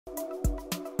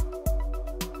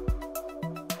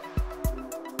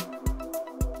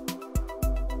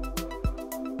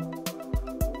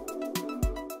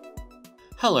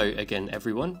Hello again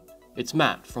everyone, it's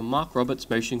Matt from Mark Roberts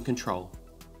Motion Control.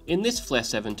 In this Flair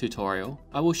 7 tutorial,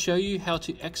 I will show you how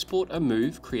to export a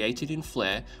move created in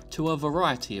Flair to a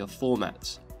variety of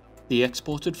formats. The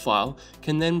exported file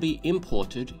can then be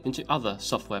imported into other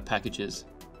software packages.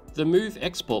 The Move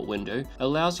Export window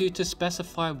allows you to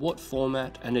specify what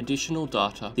format and additional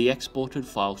data the exported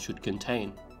file should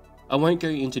contain. I won't go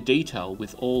into detail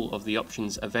with all of the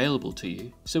options available to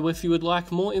you, so if you would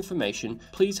like more information,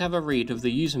 please have a read of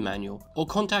the user manual or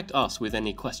contact us with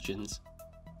any questions.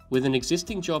 With an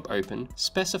existing job open,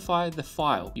 specify the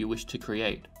file you wish to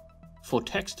create. For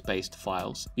text-based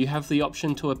files, you have the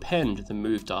option to append the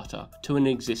move data to an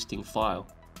existing file.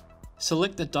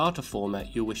 Select the data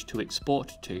format you wish to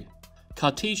export to.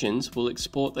 Cartesians will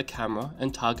export the camera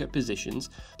and target positions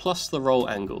plus the roll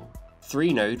angle.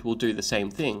 3-node will do the same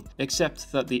thing,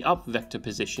 except that the up vector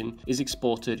position is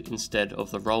exported instead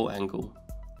of the roll angle.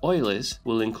 Eulers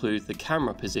will include the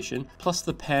camera position plus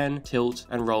the pan, tilt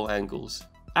and roll angles.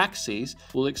 Axes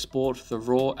will export the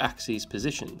raw axes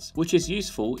positions, which is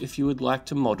useful if you would like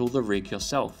to model the rig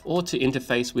yourself or to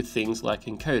interface with things like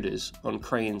encoders on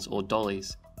cranes or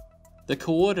dollies. The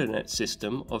coordinate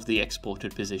system of the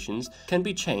exported positions can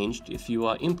be changed if you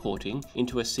are importing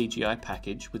into a CGI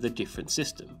package with a different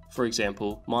system, for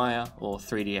example Maya or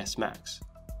 3ds Max.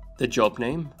 The job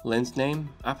name, lens name,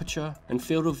 aperture and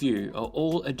field of view are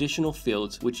all additional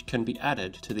fields which can be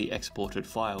added to the exported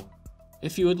file.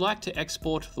 If you would like to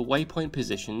export the waypoint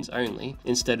positions only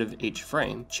instead of each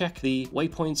frame, check the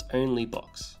Waypoints Only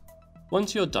box.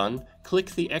 Once you're done,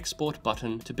 click the Export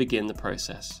button to begin the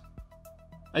process.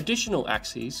 Additional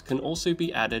axes can also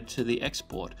be added to the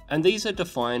export, and these are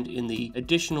defined in the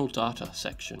Additional Data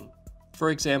section. For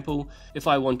example, if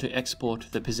I want to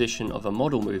export the position of a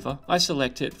model mover, I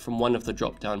select it from one of the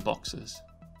drop-down boxes.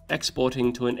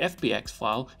 Exporting to an FBX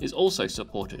file is also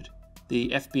supported. The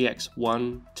FBX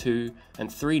 1, 2, and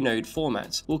 3-node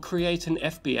formats will create an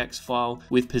FBX file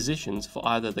with positions for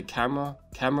either the camera,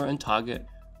 camera and target,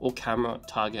 or camera,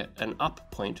 target, and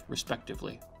up point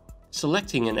respectively.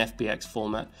 Selecting an FBX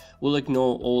format will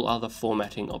ignore all other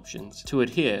formatting options to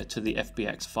adhere to the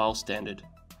FBX file standard.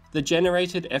 The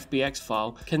generated FBX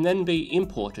file can then be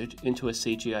imported into a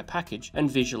CGI package and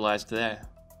visualized there.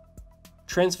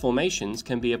 Transformations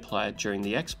can be applied during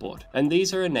the export, and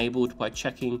these are enabled by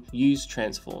checking Use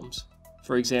Transforms.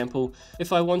 For example,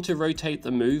 if I want to rotate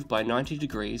the move by 90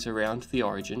 degrees around the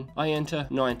origin, I enter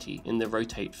 90 in the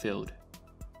Rotate field.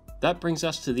 That brings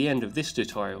us to the end of this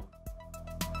tutorial.